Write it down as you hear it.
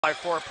by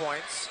 4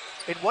 points.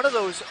 In one of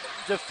those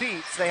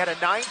defeats, they had a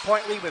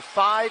 9-point lead with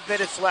 5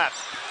 minutes left.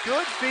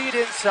 Good feed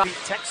inside.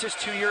 Texas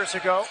 2 years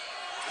ago.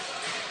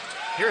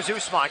 Here's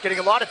Ousmane getting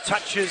a lot of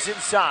touches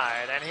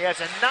inside, and he has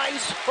a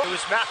nice foot. It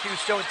was Matthew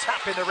Stone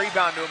tapping the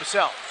rebound to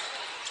himself.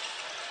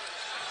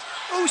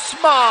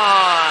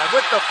 Ousmane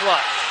with the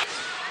flush.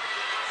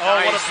 Oh,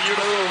 nice what a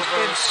beautiful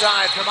move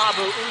inside from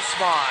Abou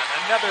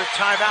Ousmane. Another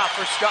timeout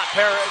for Scott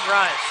Parrott and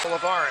Rice.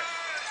 Lavarin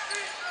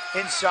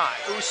inside.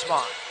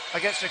 Ousmane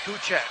against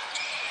Akuche.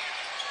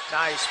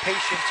 Nice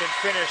patience and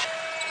finish.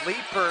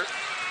 Leaper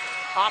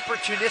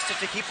opportunistic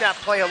to keep that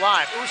play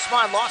alive.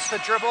 Ousmane lost the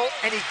dribble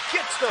and he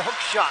gets the hook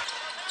shot.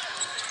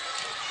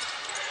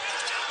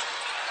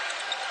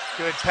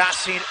 Good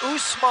passing.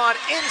 Ousmane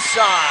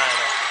inside.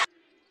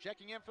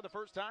 Checking in for the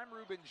first time,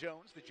 Reuben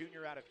Jones, the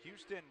junior out of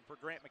Houston for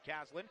Grant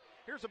McCaslin.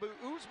 Here's Abou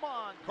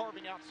Ousmane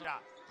carving out some.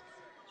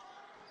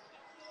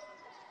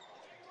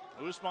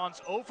 Ousmane's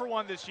 0 for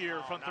 1 this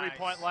year from nice.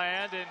 3-point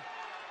land. And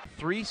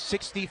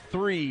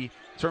 363 in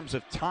terms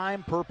of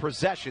time per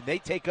possession. They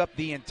take up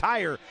the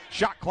entire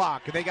shot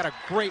clock, and they got a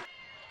great.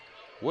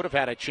 Would have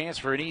had a chance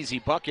for an easy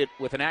bucket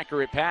with an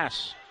accurate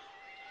pass.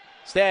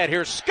 Instead,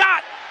 here's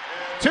Scott.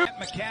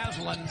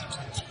 McCaslin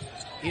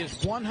is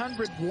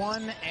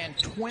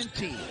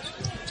 101-20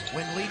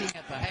 when leading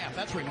at the half.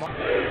 That's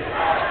remarkable.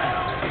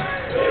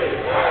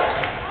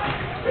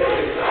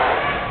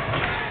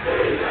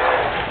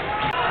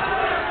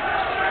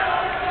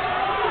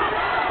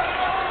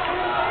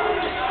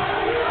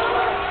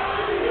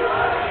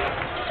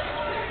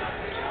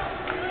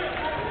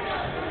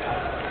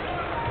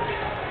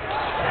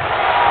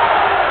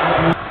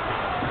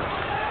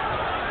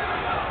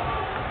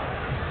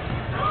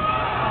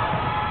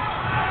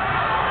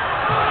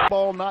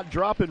 Ball not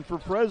dropping for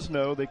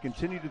Fresno. They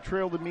continue to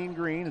trail the Mean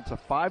Green. It's a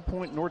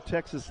 5-point North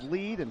Texas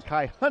lead, and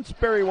Kai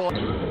Huntsberry will.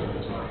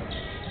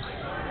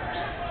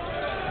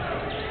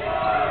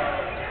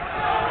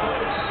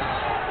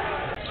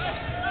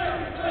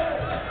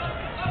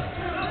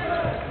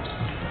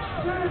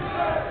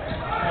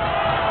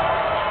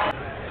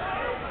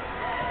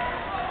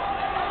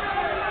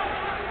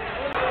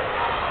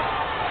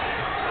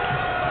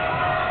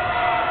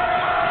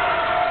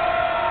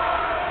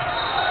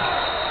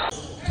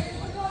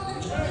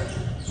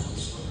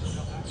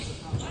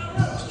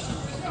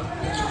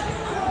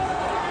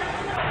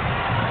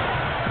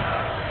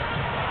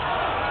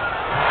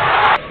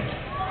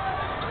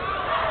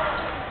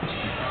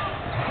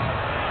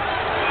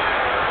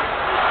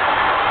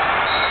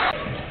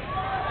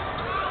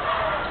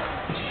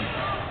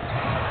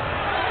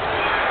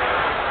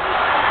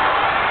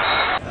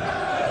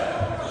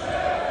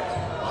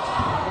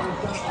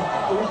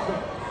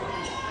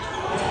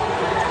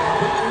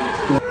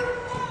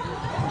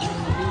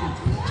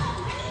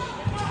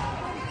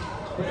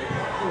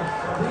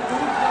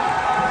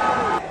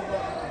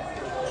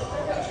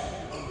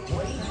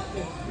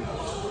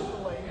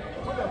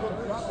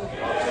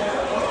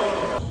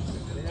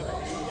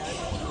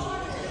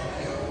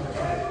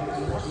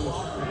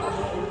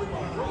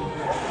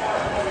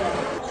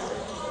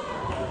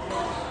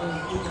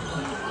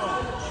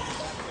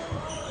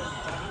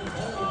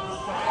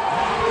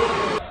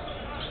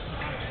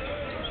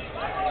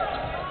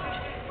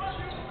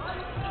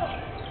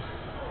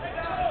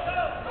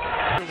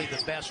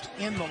 The best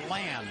in the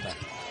land.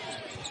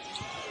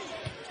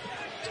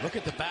 Look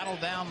at the battle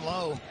down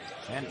low,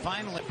 and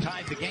finally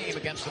tied the game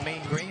against the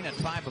Mean Green at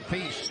 5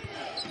 apiece.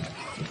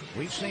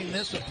 We've seen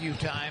this a few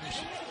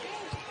times.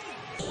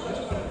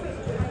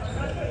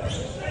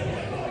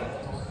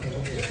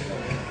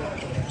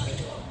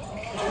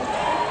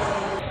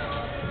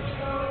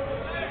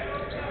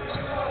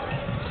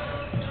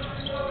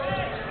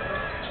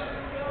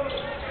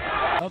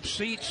 Of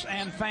seats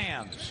and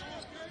fans.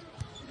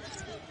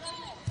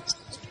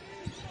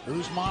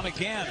 Ousmane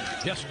again,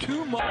 just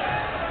 2 more.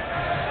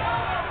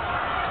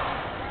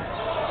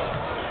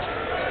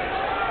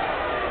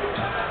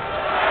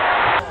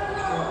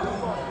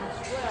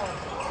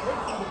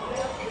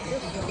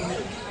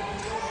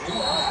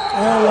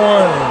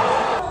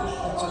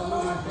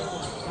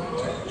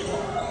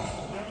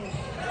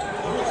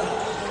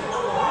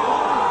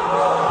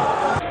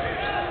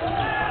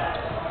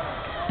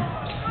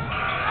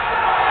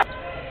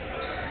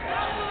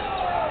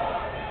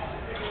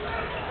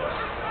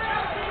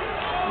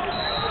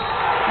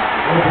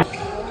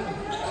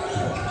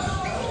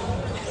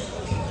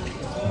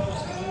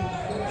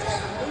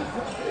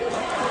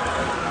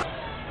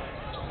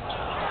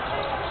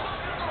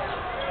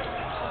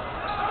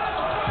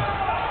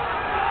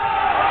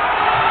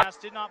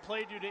 did not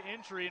play due to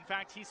injury. In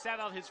fact, he sat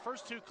out his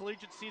first 2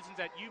 collegiate seasons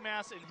at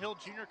UMass and Hill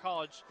Junior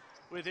College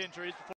with injuries.